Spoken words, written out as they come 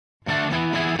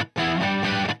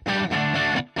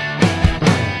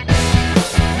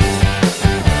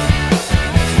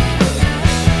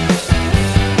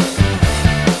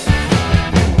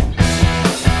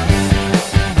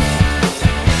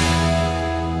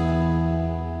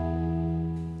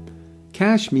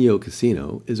Cashmio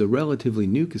Casino is a relatively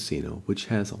new casino which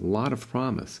has a lot of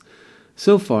promise.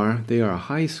 So far, they are a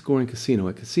high-scoring casino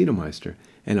at Casinomeister,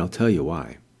 and I'll tell you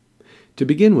why. To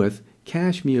begin with,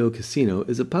 Cashmio Casino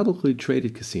is a publicly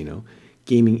traded casino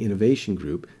gaming innovation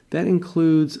group that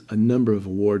includes a number of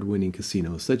award-winning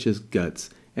casinos such as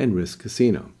Guts and Risk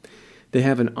Casino. They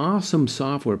have an awesome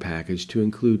software package to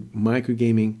include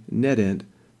microgaming, NetEnt,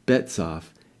 BetSoft,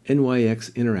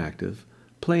 NYX Interactive,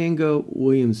 Play and Go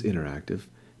Williams Interactive,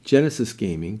 Genesis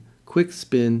Gaming, Quick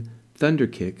Spin,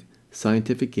 Thunderkick,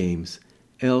 Scientific Games,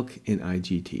 Elk, and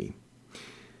IGT.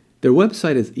 Their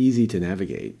website is easy to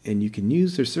navigate, and you can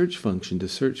use their search function to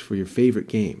search for your favorite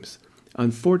games.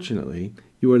 Unfortunately,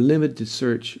 you are limited to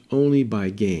search only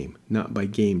by game, not by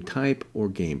game type or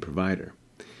game provider.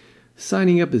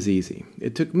 Signing up is easy.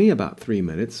 It took me about 3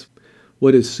 minutes.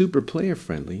 What is super player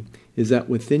friendly is that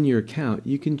within your account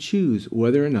you can choose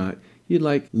whether or not you'd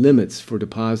like limits for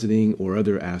depositing or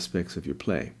other aspects of your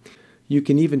play. You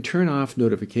can even turn off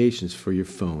notifications for your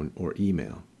phone or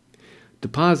email.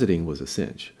 Depositing was a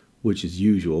cinch, which is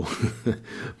usual,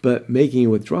 but making a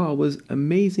withdrawal was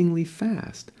amazingly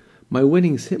fast. My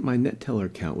winnings hit my NetTeller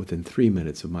account within 3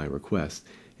 minutes of my request,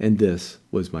 and this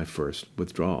was my first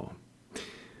withdrawal.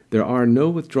 There are no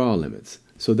withdrawal limits,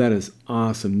 so that is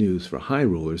awesome news for high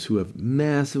rollers who have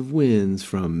massive wins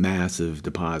from massive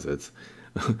deposits,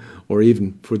 or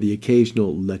even for the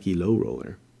occasional lucky low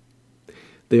roller.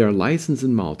 They are licensed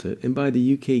in Malta and by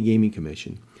the UK Gaming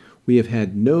Commission. We have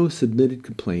had no submitted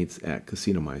complaints at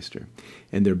Casinomeister,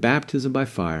 and their baptism by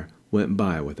fire went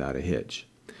by without a hitch.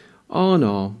 All in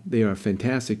all, they are a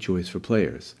fantastic choice for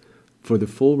players. For the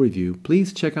full review,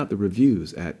 please check out the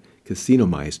reviews at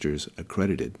Casinomeister's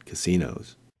accredited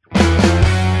casinos.